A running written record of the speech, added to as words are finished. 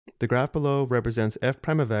The graph below represents f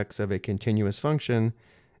prime of x of a continuous function,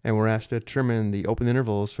 and we're asked to determine the open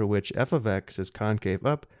intervals for which f of x is concave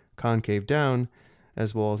up, concave down,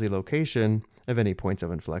 as well as the location of any points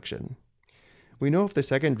of inflection. We know if the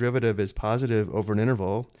second derivative is positive over an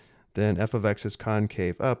interval, then f of x is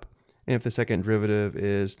concave up, and if the second derivative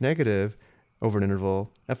is negative over an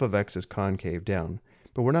interval, f of x is concave down.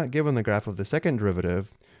 But we're not given the graph of the second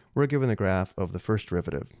derivative, we're given the graph of the first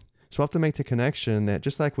derivative. So we'll have to make the connection that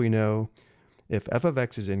just like we know, if f of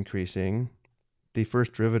x is increasing, the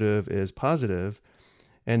first derivative is positive,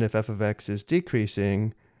 and if f of x is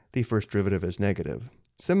decreasing, the first derivative is negative.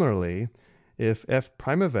 Similarly, if f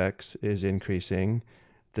prime of x is increasing,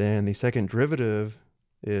 then the second derivative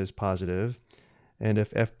is positive, and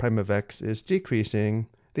if f prime of x is decreasing,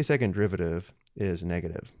 the second derivative is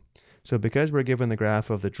negative. So because we're given the graph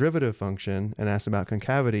of the derivative function and asked about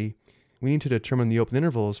concavity, we need to determine the open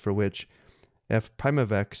intervals for which f prime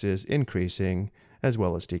of x is increasing as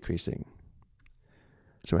well as decreasing.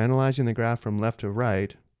 So analyzing the graph from left to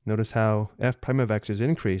right, notice how f prime of x is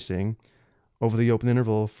increasing over the open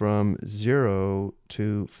interval from 0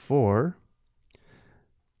 to 4,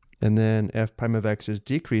 and then f prime of x is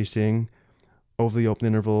decreasing over the open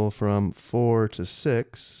interval from 4 to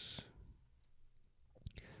 6,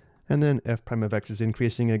 and then f prime of x is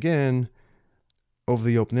increasing again over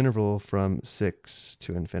the open interval from 6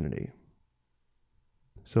 to infinity.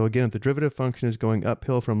 So again, if the derivative function is going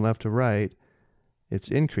uphill from left to right, it's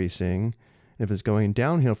increasing. If it's going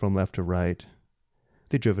downhill from left to right,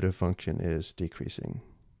 the derivative function is decreasing.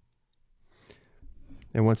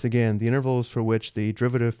 And once again, the intervals for which the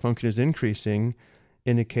derivative function is increasing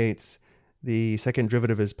indicates the second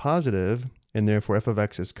derivative is positive, and therefore f of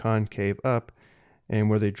x is concave up, and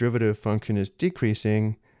where the derivative function is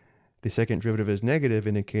decreasing, the second derivative is negative,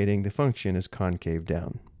 indicating the function is concave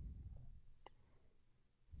down.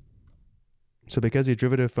 So because the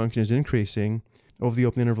derivative function is increasing over the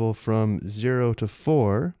open interval from 0 to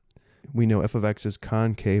 4, we know f of x is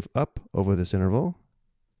concave up over this interval.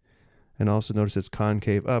 And also notice it's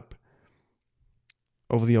concave up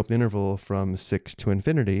over the open interval from 6 to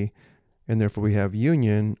infinity, and therefore we have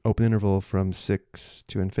union open interval from 6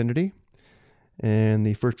 to infinity. And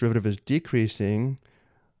the first derivative is decreasing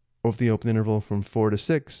over the open interval from 4 to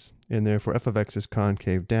 6, and therefore f of x is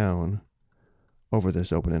concave down over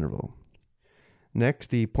this open interval. Next,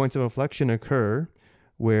 the points of inflection occur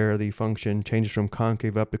where the function changes from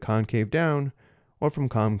concave up to concave down, or from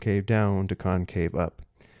concave down to concave up.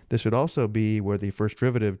 This would also be where the first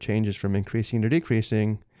derivative changes from increasing to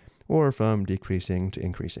decreasing, or from decreasing to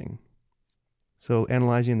increasing. So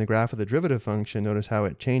analyzing the graph of the derivative function, notice how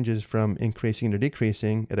it changes from increasing to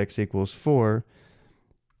decreasing at x equals 4,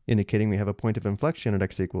 indicating we have a point of inflection at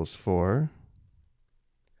x equals 4.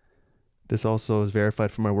 This also is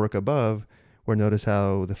verified from our work above, where notice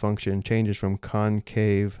how the function changes from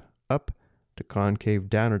concave up to concave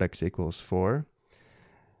down at x equals 4.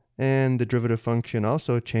 And the derivative function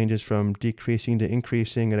also changes from decreasing to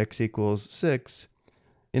increasing at x equals 6,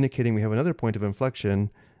 indicating we have another point of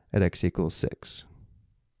inflection at x equals 6.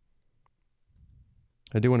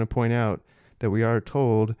 I do want to point out that we are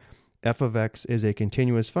told f of x is a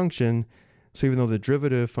continuous function, so even though the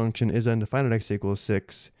derivative function is undefined at x equals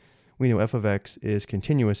 6, we know f of x is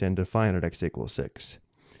continuous and defined at x equals 6.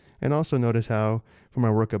 And also notice how, from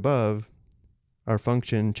our work above, our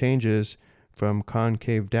function changes from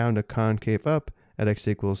concave down to concave up at x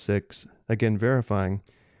equals 6, again verifying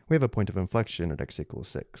we have a point of inflection at x equals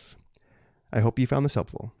 6. I hope you found this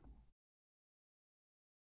helpful.